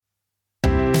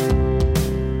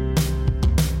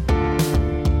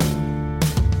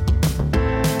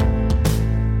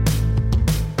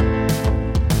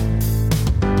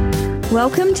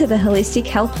Welcome to the Holistic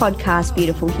Health Podcast,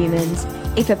 beautiful humans.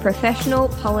 If a professional,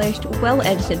 polished,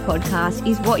 well-edited podcast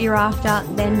is what you're after,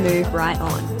 then move right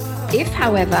on. If,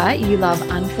 however, you love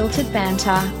unfiltered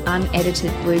banter, unedited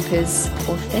bloopers,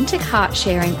 authentic heart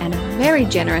sharing, and a very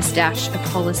generous dash of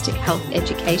holistic health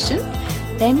education,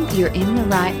 then you're in the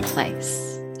right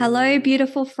place. Hello,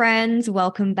 beautiful friends.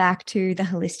 Welcome back to the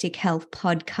Holistic Health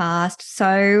Podcast.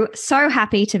 So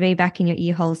happy to be back in your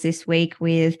ear holes this week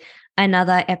with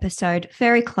another episode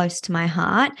very close to my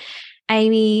heart.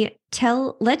 Amy,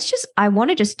 I want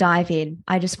to just dive in.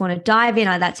 I just want to dive in.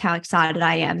 That's how excited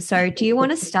I am. So do you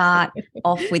want to start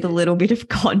off with a little bit of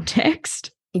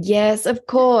context? Yes, of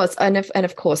course. And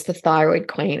of course, the thyroid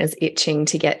queen is itching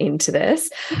to get into this.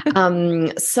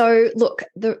 So look,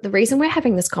 the reason we're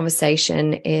having this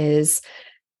conversation is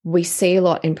we see a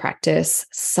lot in practice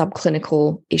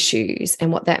subclinical issues.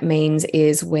 And what that means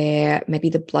is where maybe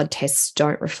the blood tests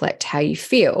don't reflect how you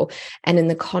feel. And in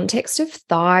the context of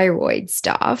thyroid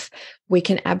stuff, we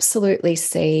can absolutely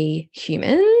see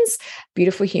humans,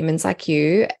 beautiful humans like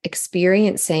you,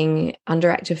 experiencing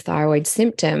underactive thyroid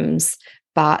symptoms,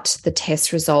 but the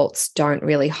test results don't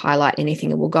really highlight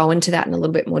anything. And we'll go into that in a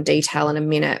little bit more detail in a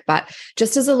minute. But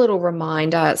just as a little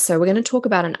reminder, so we're going to talk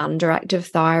about an underactive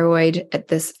thyroid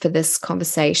for this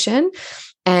conversation.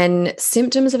 And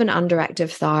symptoms of an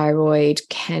underactive thyroid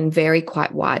can vary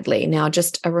quite widely. Now,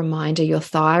 just a reminder, your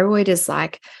thyroid is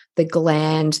like the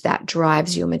gland that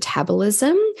drives your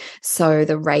metabolism. So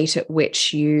the rate at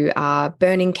which you are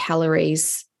burning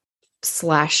calories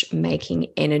 / making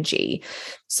energy.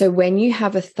 So when you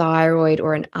have a thyroid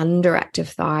or an underactive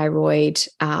thyroid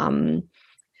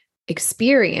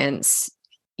experience,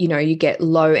 you get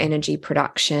low energy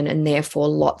production and therefore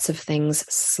lots of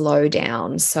things slow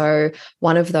down. So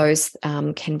one of those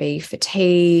can be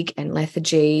fatigue and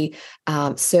lethargy.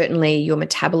 Certainly your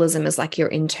metabolism is like your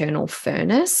internal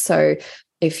furnace. So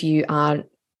if you aren't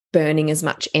burning as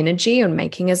much energy and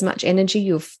making as much energy,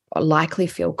 you'll likely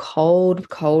feel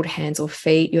cold hands or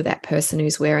feet. You're that person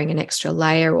who's wearing an extra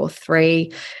layer or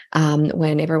 3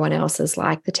 when everyone else is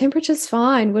like, the temperature's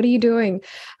fine. What are you doing?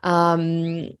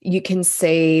 You can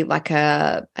see like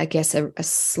a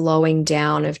slowing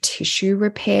down of tissue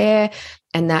repair.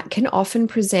 And that can often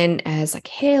present as like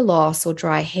hair loss or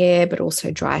dry hair, but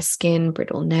also dry skin,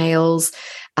 brittle nails.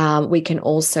 We can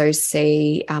also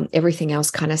see everything else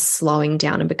kind of slowing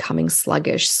down and becoming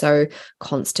sluggish. So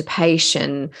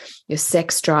constipation, your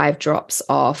sex drive drops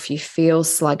off, you feel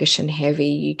sluggish and heavy,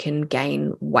 you can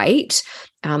gain weight.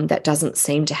 That doesn't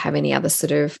seem to have any other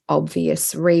sort of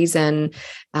obvious reason.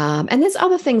 And there's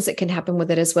other things that can happen with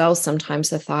it as well. Sometimes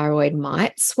the thyroid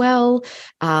might swell,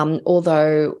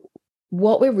 although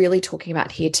what we're really talking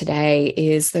about here today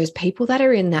is those people that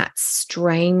are in that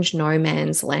strange no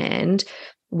man's land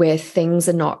where things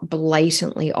are not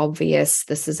blatantly obvious.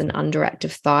 This is an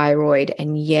underactive thyroid,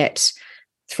 and yet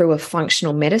through a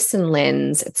functional medicine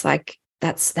lens, it's like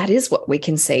that is what we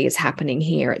can see is happening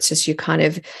here. It's just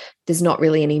there's not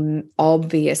really any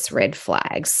obvious red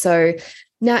flags. So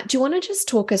now, do you want to just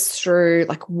talk us through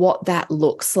like what that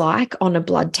looks like on a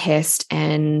blood test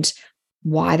and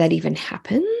why that even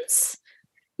happens?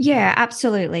 Yeah,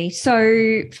 absolutely.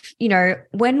 So,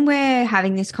 when we're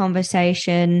having this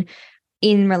conversation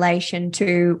in relation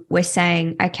to, we're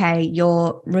saying, okay,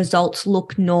 your results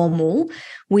look normal,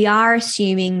 we are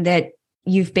assuming that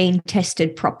you've been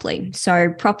tested properly.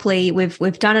 So properly,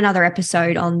 we've done another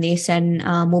episode on this, and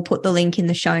we'll put the link in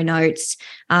the show notes,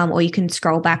 or you can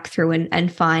scroll back through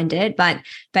and find it. But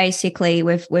basically,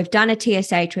 we've done a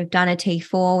TSH, we've done a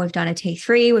T4, we've done a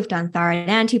T3, we've done thyroid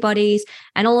antibodies,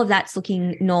 and all of that's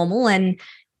looking normal.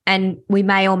 And we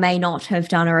may or may not have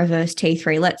done a reverse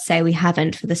T3. Let's say we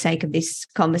haven't for the sake of this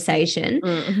conversation.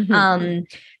 Mm-hmm.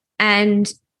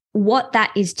 And what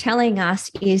that is telling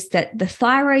us is that the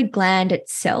thyroid gland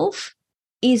itself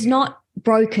is not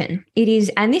broken. It is,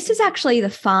 and this is actually the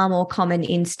far more common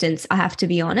instance, I have to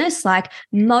be honest. Like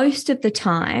most of the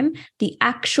time, the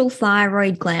actual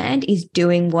thyroid gland is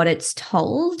doing what it's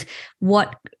told.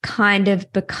 What kind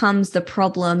of becomes the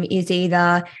problem is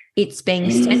either it's being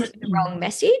sent the wrong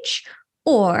message,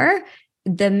 or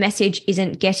the message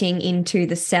isn't getting into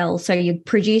the cell. So you're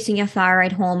producing your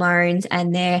thyroid hormones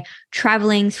and they're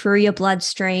traveling through your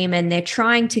bloodstream and they're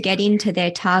trying to get into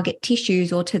their target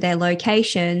tissues or to their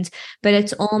locations, but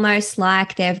it's almost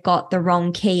like they've got the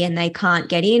wrong key and they can't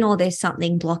get in, or there's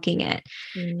something blocking it.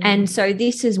 And so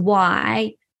this is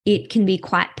why it can be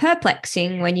quite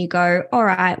perplexing when you go, all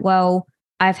right, well,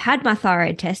 I've had my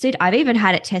thyroid tested. I've even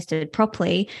had it tested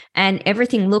properly and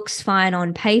everything looks fine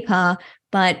on paper,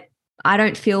 but I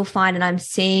don't feel fine and I'm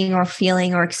seeing or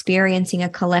feeling or experiencing a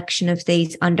collection of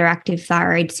these underactive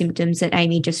thyroid symptoms that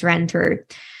Amy just ran through.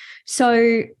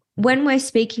 So when we're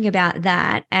speaking about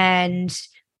that, and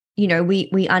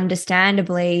we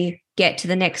understandably get to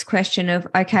the next question of,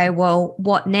 okay, well,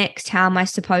 what next? How am I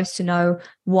supposed to know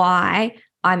why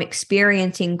I'm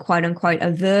experiencing, quote unquote,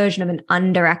 a version of an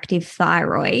underactive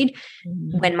thyroid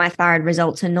when my thyroid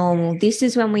results are normal? This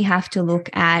is when we have to look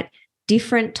at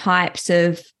different types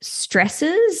of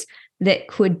stresses that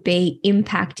could be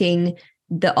impacting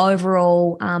the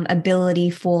overall ability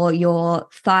for your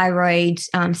thyroid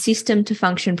system to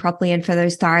function properly and for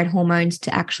those thyroid hormones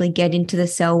to actually get into the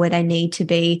cell where they need to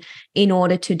be in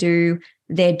order to do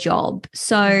their job.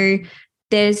 So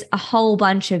there's a whole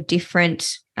bunch of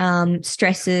different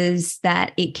stresses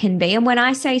that it can be. And when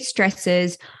I say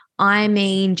stresses, I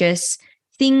mean just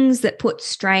things that put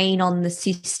strain on the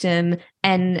system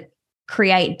and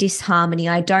create disharmony.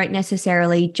 I don't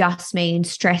necessarily just mean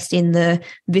stress in the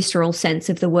visceral sense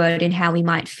of the word in how we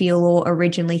might feel or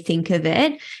originally think of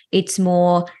it. It's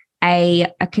more a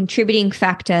contributing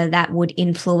factor that would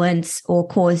influence or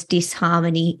cause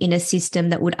disharmony in a system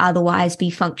that would otherwise be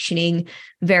functioning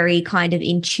very kind of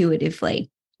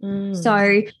intuitively.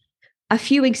 So a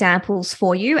few examples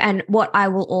for you. And what I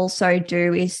will also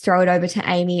do is throw it over to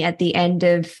Amy at the end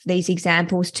of these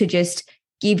examples to just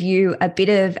give you a bit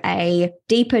of a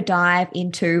deeper dive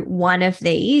into one of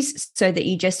these so that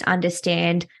you just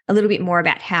understand a little bit more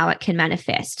about how it can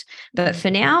manifest. But for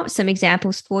now, some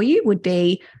examples for you would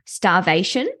be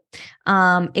starvation,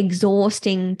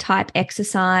 exhausting type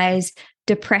exercise,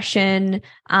 depression.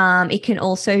 It can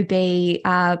also be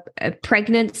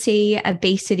pregnancy,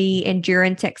 obesity,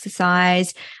 endurance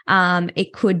exercise.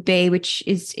 It could be, which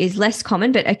is less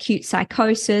common, but acute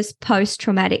psychosis,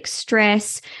 post-traumatic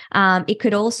stress. It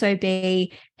could also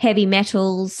be heavy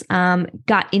metals,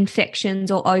 gut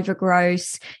infections or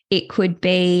overgrowth. It could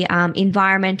be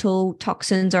environmental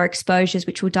toxins or exposures,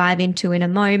 which we'll dive into in a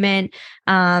moment.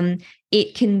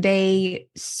 It can be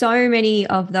so many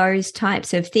of those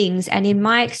types of things. And in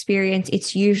my experience,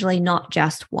 it's usually not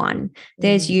just one.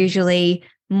 There's usually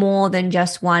more than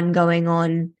just one going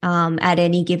on at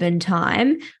any given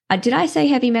time. Did I say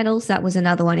heavy metals? That was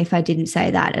another one if I didn't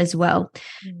say that as well.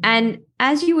 And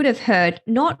as you would have heard,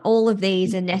 not all of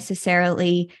these are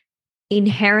necessarily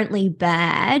inherently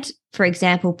bad. For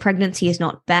example, pregnancy is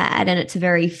not bad and it's a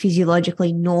very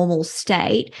physiologically normal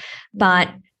state, but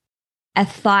a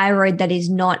thyroid that is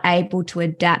not able to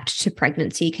adapt to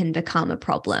pregnancy can become a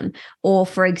problem. Or,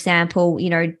 for example,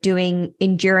 doing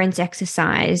endurance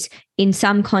exercise, in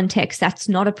some contexts, that's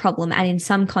not a problem. And in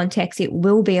some contexts, it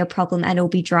will be a problem and it'll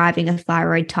be driving a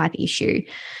thyroid type issue.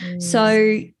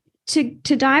 So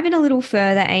to dive in a little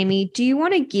further, Amy, do you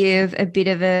want to give a bit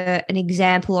of an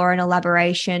example or an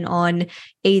elaboration on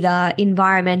either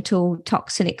environmental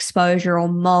toxin exposure or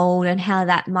mold and how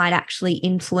that might actually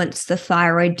influence the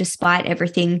thyroid despite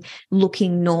everything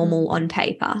looking normal on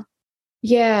paper?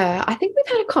 Yeah, I think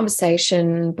we've had a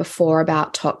conversation before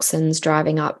about toxins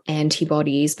driving up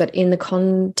antibodies, but in the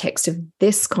context of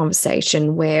this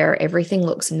conversation where everything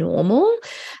looks normal,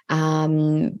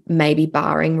 maybe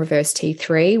barring reverse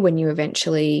T3 when you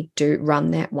eventually do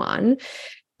run that one,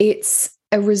 it's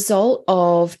a result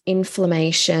of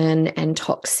inflammation and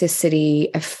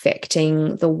toxicity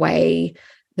affecting the way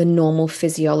the normal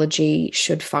physiology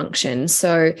should function.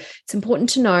 So it's important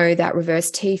to know that reverse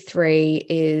T3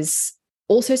 is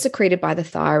also secreted by the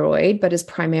thyroid, but is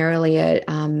primarily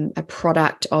a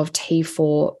product of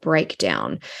T4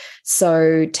 breakdown.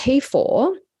 So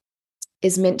T4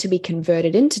 is meant to be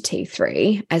converted into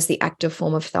T3 as the active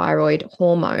form of thyroid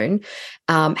hormone.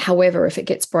 However, if it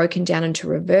gets broken down into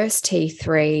reverse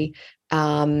T3,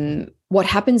 what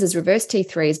happens is reverse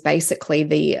T3 is basically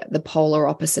the polar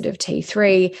opposite of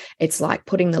T3. It's like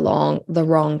putting the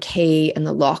wrong key in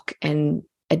the lock and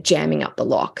jamming up the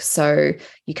lock. So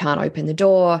you can't open the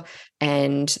door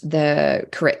and the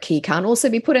correct key can't also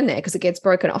be put in there because it gets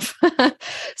broken off.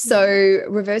 So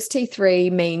reverse T3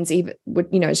 means,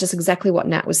 it's just exactly what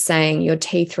Nat was saying. Your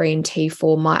T3 and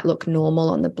T4 might look normal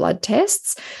on the blood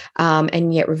tests,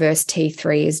 and yet reverse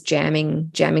T3 is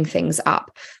jamming things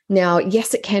up. Now,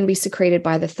 yes, it can be secreted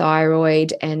by the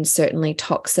thyroid, and certainly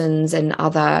toxins and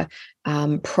other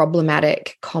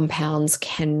problematic compounds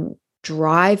can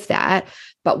drive that.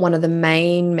 But one of the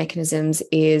main mechanisms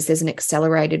is there's an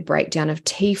accelerated breakdown of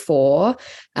T4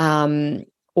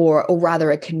 or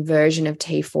rather a conversion of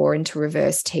T4 into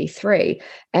reverse T3.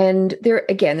 And there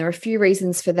are a few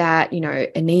reasons for that.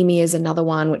 Anemia is another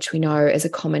one, which we know is a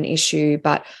common issue,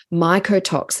 but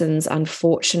mycotoxins,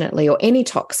 unfortunately, or any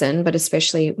toxin, but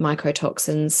especially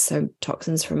mycotoxins, so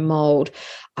toxins from mold,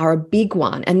 are a big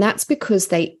one. And that's because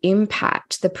they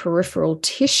impact the peripheral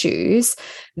tissues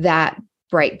that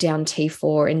break down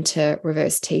T4 into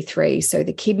reverse T3. So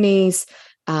the kidneys,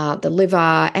 the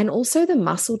liver, and also the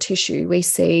muscle tissue. We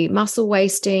see muscle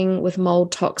wasting with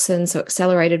mold toxins, so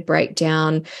accelerated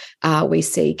breakdown. We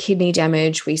see kidney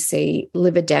damage, we see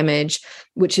liver damage,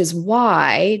 which is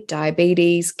why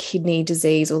diabetes, kidney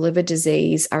disease, or liver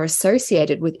disease are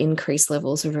associated with increased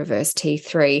levels of reverse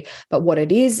T3. But what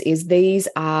it is these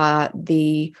are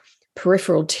the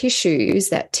peripheral tissues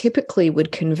that typically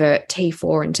would convert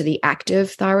T4 into the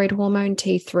active thyroid hormone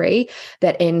T3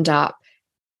 that end up,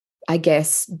 I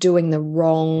guess, doing the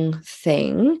wrong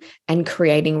thing and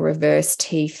creating reverse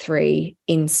T3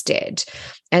 instead.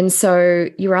 And so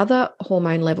your other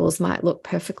hormone levels might look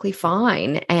perfectly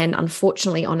fine. And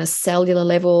unfortunately, on a cellular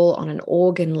level, on an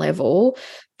organ level,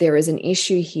 there is an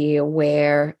issue here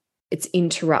where it's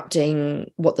interrupting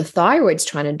what the thyroid's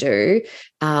trying to do,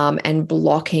 and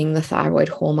blocking the thyroid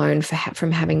hormone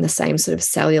from having the same sort of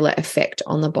cellular effect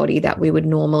on the body that we would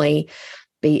normally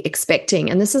be expecting.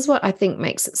 And this is what I think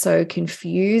makes it so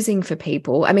confusing for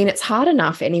people. I mean, it's hard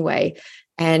enough anyway.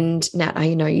 And Nat,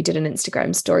 I know you did an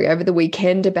Instagram story over the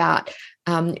weekend about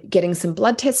getting some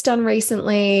blood tests done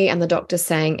recently, and the doctor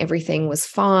saying everything was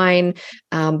fine,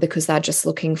 because they're just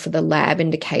looking for the lab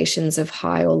indications of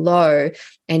high or low.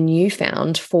 And you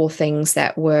found 4 things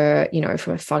that were,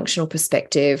 from a functional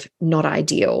perspective, not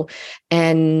ideal.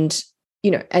 And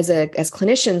as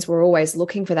clinicians, we're always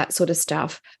looking for that sort of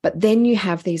stuff. But then you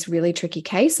have these really tricky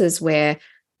cases where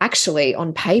actually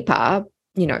on paper,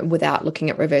 without looking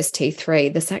at reverse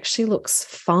T3, this actually looks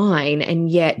fine. And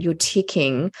yet you're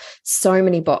ticking so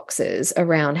many boxes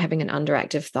around having an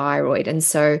underactive thyroid. And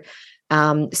so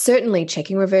certainly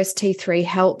checking reverse T3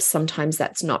 helps. Sometimes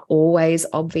that's not always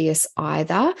obvious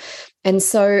either. And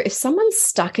so if someone's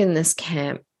stuck in this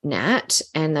camp, Nat,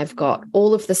 and they've got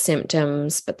all of the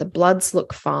symptoms, but the bloods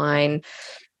look fine,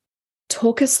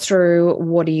 talk us through,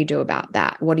 what do you do about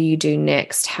that? What do you do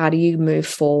next? How do you move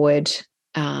forward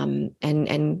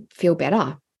and feel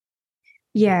better?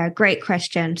 Yeah, great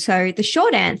question. So the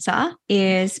short answer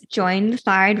is join the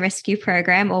Thyroid Rescue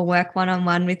Program or work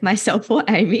one-on-one with myself or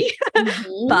Amy,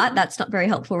 but that's not very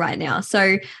helpful right now.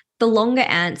 So the longer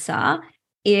answer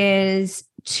is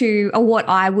or what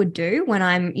I would do when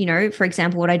I'm, for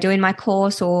example, what I do in my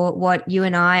course, or what you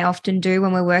and I often do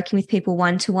when we're working with people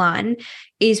one-to-one,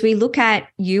 is we look at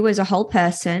you as a whole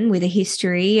person with a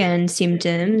history and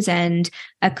symptoms and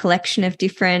a collection of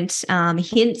different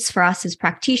hints for us as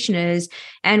practitioners.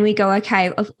 And we go,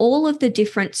 okay, of all of the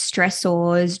different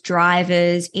stressors,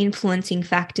 drivers, influencing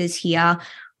factors here,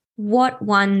 what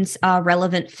ones are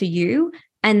relevant for you?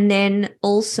 And then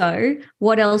also,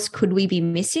 what else could we be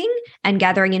missing, and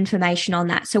gathering information on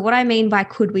that. So what I mean by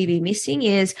could we be missing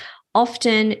is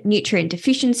often nutrient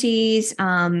deficiencies,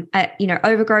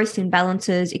 overgrowth,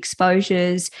 imbalances,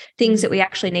 exposures, things that we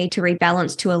actually need to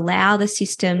rebalance to allow the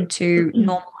system to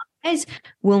normalize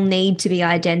will need to be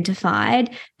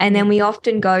identified. And then we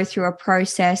often go through a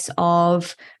process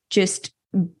of just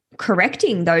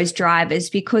correcting those drivers,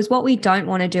 because what we don't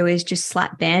want to do is just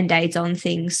slap band-aids on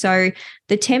things. So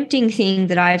the tempting thing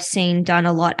that I've seen done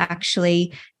a lot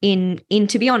actually in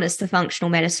to be honest, the functional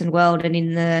medicine world and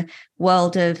in the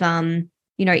world of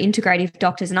integrative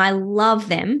doctors, and I love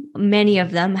them. Many of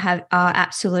them are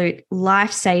absolute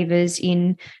lifesavers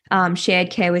in shared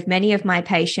care with many of my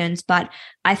patients. But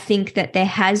I think that there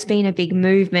has been a big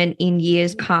movement in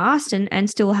years past, and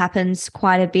still happens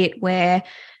quite a bit, where,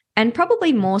 and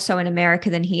probably more so in America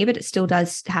than here, but it still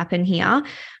does happen here,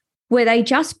 where they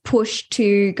just push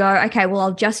to go, okay, well,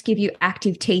 I'll just give you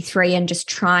active T3 and just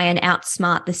try and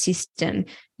outsmart the system.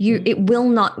 It will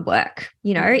not work.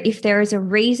 If there is a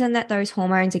reason that those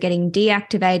hormones are getting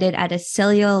deactivated at a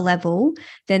cellular level,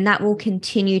 then that will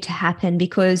continue to happen,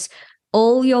 because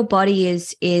all your body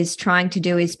is trying to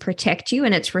do is protect you,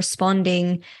 and it's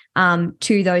responding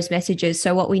to those messages.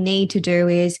 So what we need to do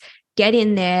is get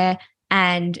in there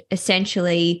and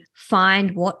essentially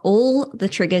find what all the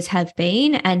triggers have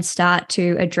been and start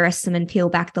to address them and peel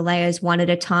back the layers one at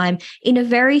a time in a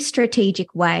very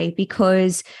strategic way,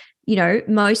 because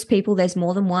most people, there's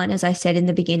more than one, as I said in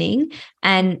the beginning.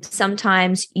 And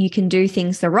sometimes you can do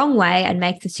things the wrong way and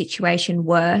make the situation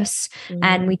worse.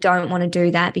 And we don't want to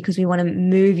do that, because we want to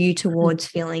move you towards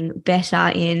feeling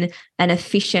better in an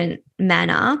efficient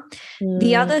manner.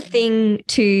 The other thing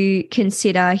to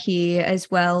consider here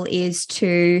as well is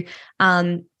to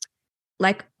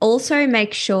also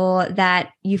make sure that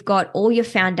you've got all your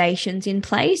foundations in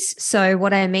place. So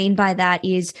what I mean by that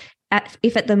is,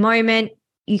 if at the moment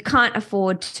you can't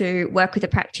afford to work with a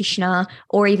practitioner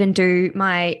or even do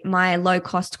my low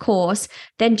cost course,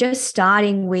 then just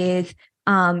starting with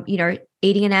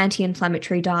eating an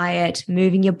anti-inflammatory diet,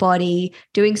 moving your body,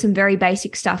 doing some very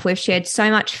basic stuff. We've shared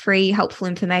so much free, helpful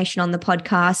information on the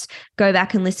podcast. Go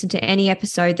back and listen to any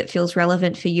episode that feels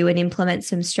relevant for you and implement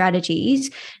some strategies.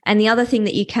 And the other thing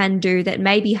that you can do that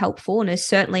may be helpful, and is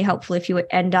certainly helpful if you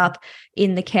end up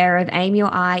in the care of Amy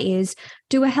or I, is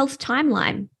do a health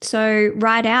timeline. So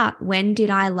write out, when did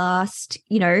I last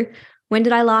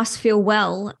feel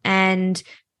well? And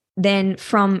then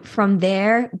from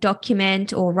there,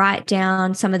 document or write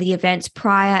down some of the events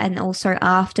prior and also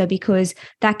after, because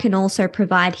that can also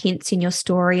provide hints in your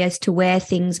story as to where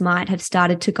things might have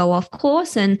started to go off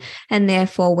course, and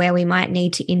therefore where we might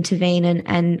need to intervene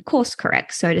and course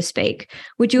correct, so to speak.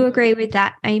 Would you agree with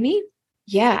that, Amy?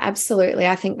 Yeah, absolutely.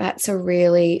 I think that's a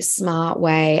really smart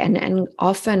way. And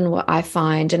often what I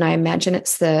find, and I imagine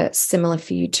it's the similar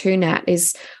for you too, Nat,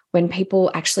 is when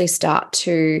people actually start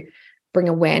to bring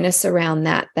awareness around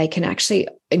that, they can actually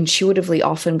intuitively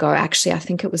often go, actually, I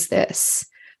think it was this,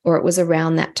 or it was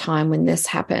around that time when this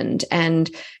happened. And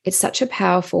it's such a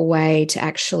powerful way to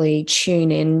actually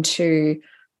tune into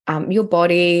your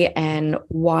body and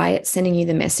why it's sending you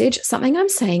the message. Something I'm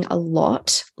saying a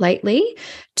lot lately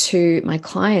to my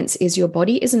clients is, your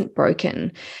body isn't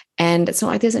broken. And it's not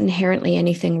like there's inherently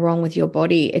anything wrong with your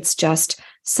body. It's just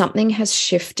something has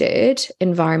shifted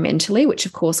environmentally, which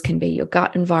of course can be your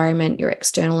gut environment, your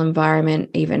external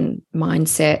environment, even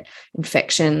mindset,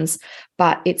 infections.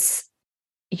 But it's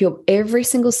every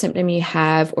single symptom you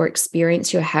have or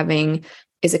experience you're having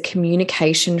is a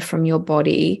communication from your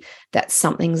body that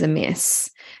something's amiss.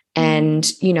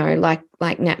 And,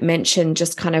 like Nat mentioned,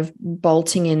 just kind of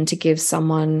bolting in to give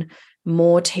someone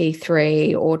more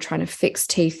T3 or trying to fix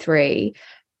T3,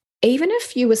 even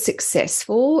if you were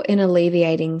successful in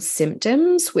alleviating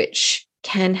symptoms, which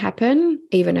can happen,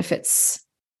 even if it's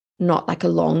not like a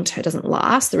long term, doesn't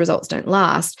last, the results don't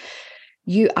last,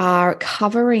 you are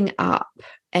covering up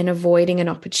and avoiding an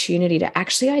opportunity to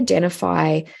actually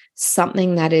identify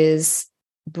something that is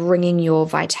bringing your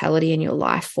vitality and your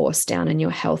life force down and your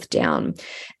health down.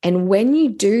 And when you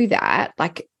do that, I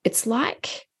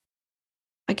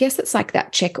guess it's like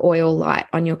that check oil light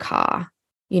on your car,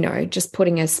 just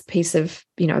putting a piece of,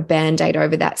 Band-Aid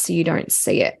over that so you don't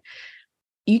see it.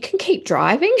 You can keep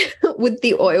driving with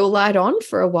the oil light on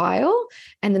for a while,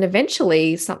 and then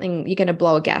eventually you're going to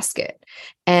blow a gasket.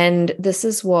 And this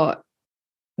is what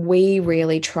we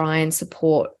really try and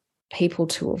support people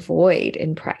to avoid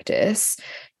in practice.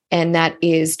 And that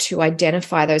is to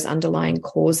identify those underlying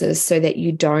causes so that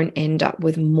you don't end up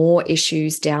with more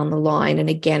issues down the line. And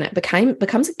again, it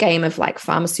becomes a game of like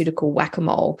pharmaceutical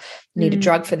whack-a-mole. You need a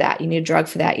drug for that. You need a drug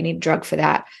for that. You need a drug for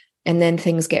that. And then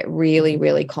things get really,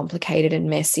 really complicated and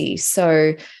messy.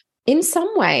 So in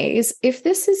some ways, if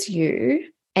this is you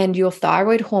and your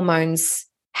thyroid hormones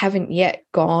haven't yet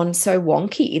gone so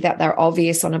wonky that they're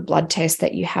obvious on a blood test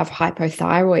that you have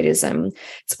hypothyroidism,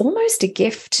 it's almost a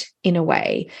gift in a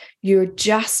way. You're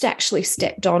just actually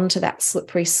stepped onto that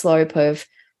slippery slope of,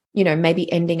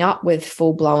 maybe ending up with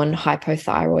full-blown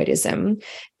hypothyroidism.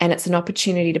 And it's an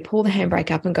opportunity to pull the handbrake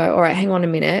up and go, all right, hang on a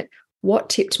minute, what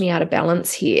tipped me out of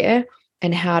balance here?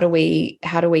 And how do we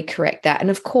correct that? And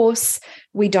of course,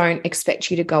 we don't expect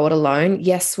you to go it alone.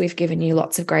 Yes, we've given you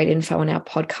lots of great info on our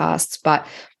podcasts, but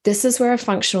this is where a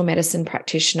functional medicine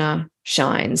practitioner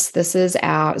shines. This is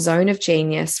our zone of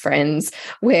genius, friends,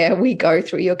 where we go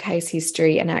through your case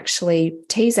history and actually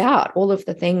tease out all of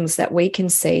the things that we can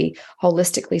see,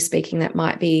 holistically speaking, that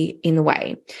might be in the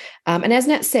way. And as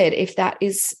Nat said, if that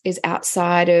is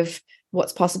outside of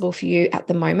what's possible for you at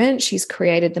the moment, she's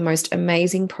created the most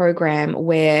amazing program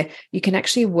where you can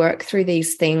actually work through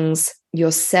these things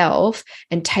yourself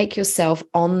and take yourself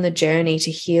on the journey to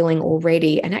healing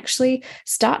already and actually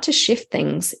start to shift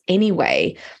things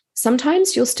anyway.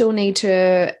 Sometimes you'll still need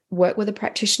to work with a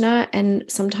practitioner, and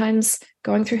sometimes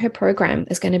going through her program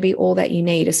is going to be all that you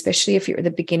need, especially if you're at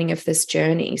the beginning of this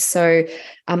journey. So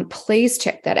please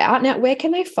check that out. Now, where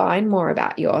can they find more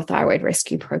about your Thyroid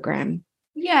Rescue program?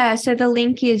 Yeah, so the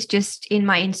link is just in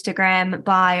my Instagram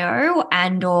bio,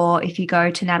 and or if you go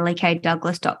to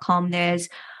nataliekdouglas.com, there's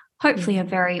hopefully a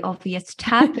very obvious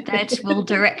tab that will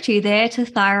direct you there to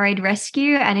Thyroid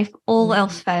Rescue. And if all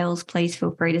else fails, please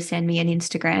feel free to send me an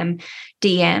Instagram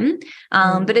DM.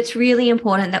 But it's really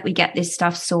important that we get this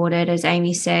stuff sorted, as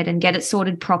Amy said, and get it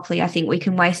sorted properly. I think we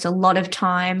can waste a lot of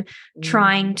time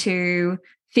trying to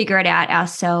figure it out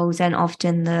ourselves, and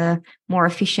often the more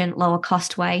efficient, lower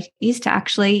cost way is to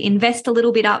actually invest a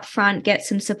little bit up front, get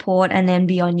some support, and then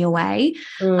be on your way.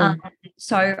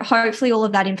 So hopefully all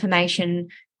of that information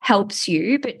helps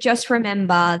you. But just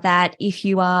remember that if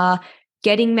you are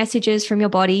getting messages from your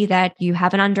body that you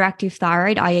have an underactive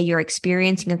thyroid, i.e. you're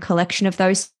experiencing a collection of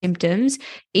those symptoms,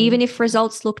 even if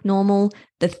results look normal,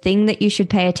 the thing that you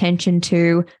should pay attention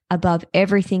to above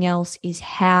everything else is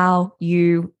how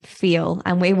you feel.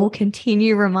 And we will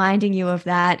continue reminding you of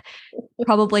that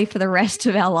probably for the rest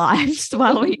of our lives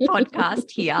while we podcast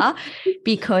here,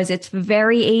 because it's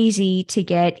very easy to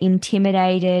get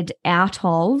intimidated out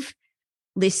of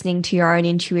listening to your own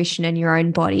intuition and your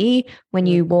own body when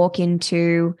you walk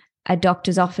into a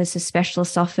doctor's office, a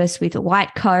specialist office with a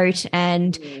white coat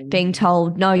and being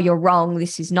told, no, you're wrong,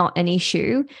 this is not an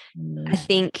issue. I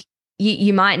think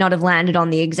you might not have landed on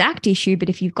the exact issue, but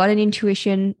if you've got an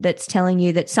intuition that's telling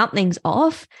you that something's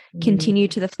off, continue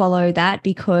to follow that,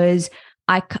 because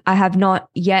I have not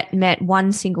yet met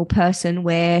one single person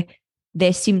where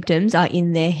their symptoms are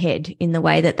in their head in the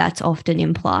way that that's often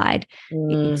implied.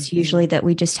 It's usually that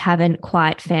we just haven't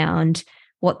quite found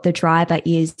what the driver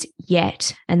is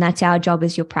yet. And that's our job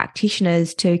as your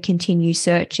practitioners, to continue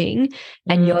searching.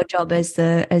 And your job as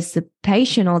the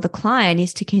patient or the client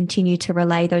is to continue to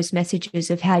relay those messages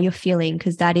of how you're feeling,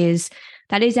 because that is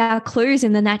our clues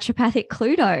in the naturopathic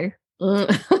Cluedo.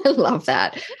 I love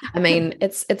that. I mean,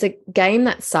 it's a game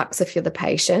that sucks if you're the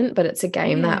patient, but it's a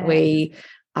game that we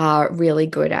are really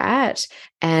good at.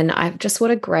 And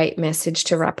what a great message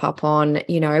to wrap up on,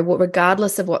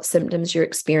 regardless of what symptoms you're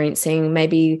experiencing,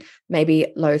 maybe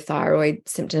low thyroid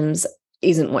symptoms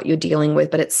isn't what you're dealing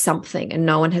with, but it's something and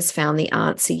no one has found the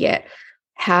answer yet.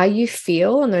 How you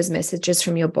feel and those messages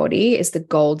from your body is the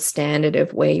gold standard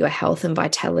of where your health and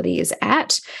vitality is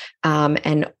at.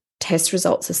 And test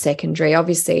results are secondary.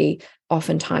 Obviously,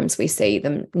 oftentimes we see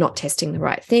them not testing the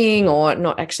right thing or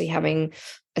not actually having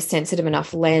a sensitive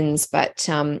enough lens. But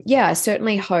I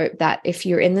certainly hope that if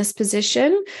you're in this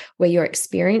position where you're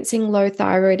experiencing low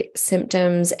thyroid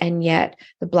symptoms and yet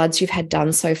the bloods you've had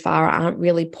done so far aren't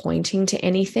really pointing to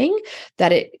anything,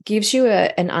 that it gives you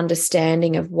an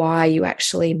understanding of why you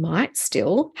actually might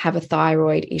still have a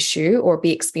thyroid issue or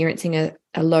be experiencing a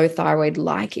low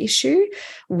thyroid-like issue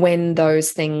when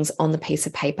those things on the piece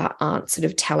of paper aren't sort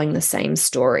of telling the same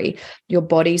story. Your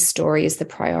body's story is the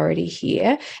priority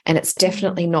here, and it's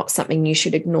definitely not something you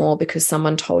should ignore because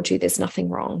someone told you there's nothing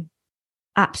wrong.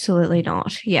 Absolutely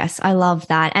not. Yes, I love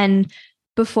that. And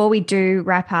before we do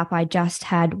wrap up, I just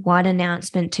had one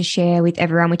announcement to share with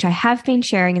everyone, which I have been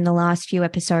sharing in the last few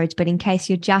episodes, but in case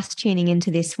you're just tuning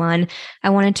into this one, I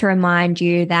wanted to remind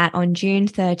you that on June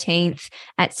 13th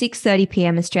at 6:30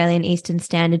 p.m. Australian Eastern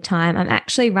Standard Time, I'm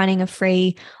actually running a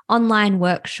free online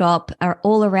workshop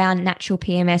all around natural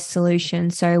PMS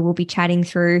solutions. So we'll be chatting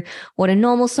through what a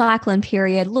normal cycle and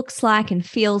period looks like and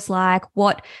feels like,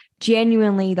 what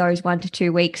genuinely those 1 to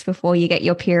 2 weeks before you get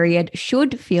your period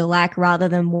should feel like, rather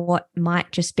than what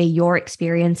might just be your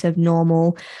experience of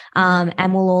normal. And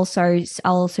I'll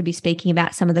also be speaking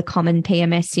about some of the common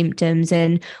PMS symptoms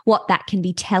and what that can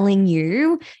be telling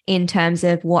you in terms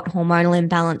of what hormonal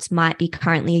imbalance might be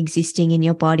currently existing in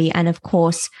your body. And of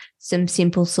course, some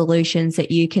simple solutions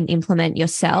that you can implement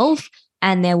yourself.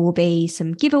 And there will be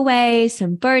some giveaways,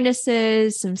 some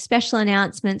bonuses, some special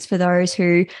announcements for those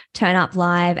who turn up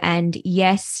live. And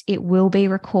yes, it will be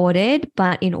recorded,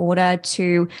 but in order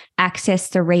to access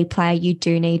the replay, you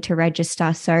do need to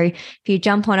register. So if you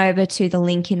jump on over to the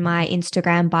link in my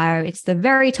Instagram bio, it's the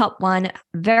very top one,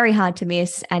 very hard to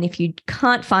miss. And if you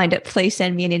can't find it, please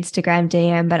send me an Instagram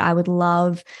DM, but I would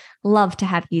love to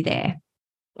have you there.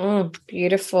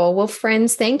 Beautiful. Well,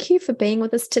 friends, thank you for being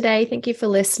with us today. Thank you for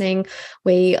listening.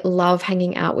 We love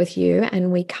hanging out with you,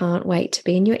 and we can't wait to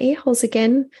be in your ear holes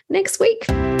again next week.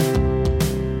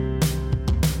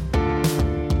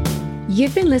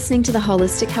 You've been listening to the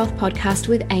Holistic Health Podcast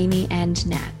with Amy and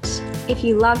Nat. If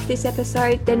you loved this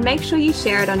episode, then make sure you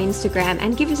share it on Instagram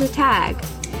and give us a tag.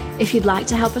 If you'd like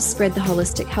to help us spread the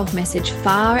holistic health message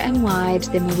far and wide,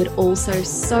 then we would also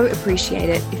so appreciate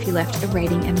it if you left a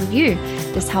rating and review.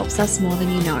 This helps us more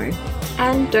than you know.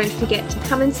 And don't forget to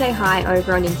come and say hi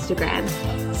over on Instagram.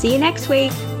 See you next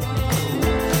week.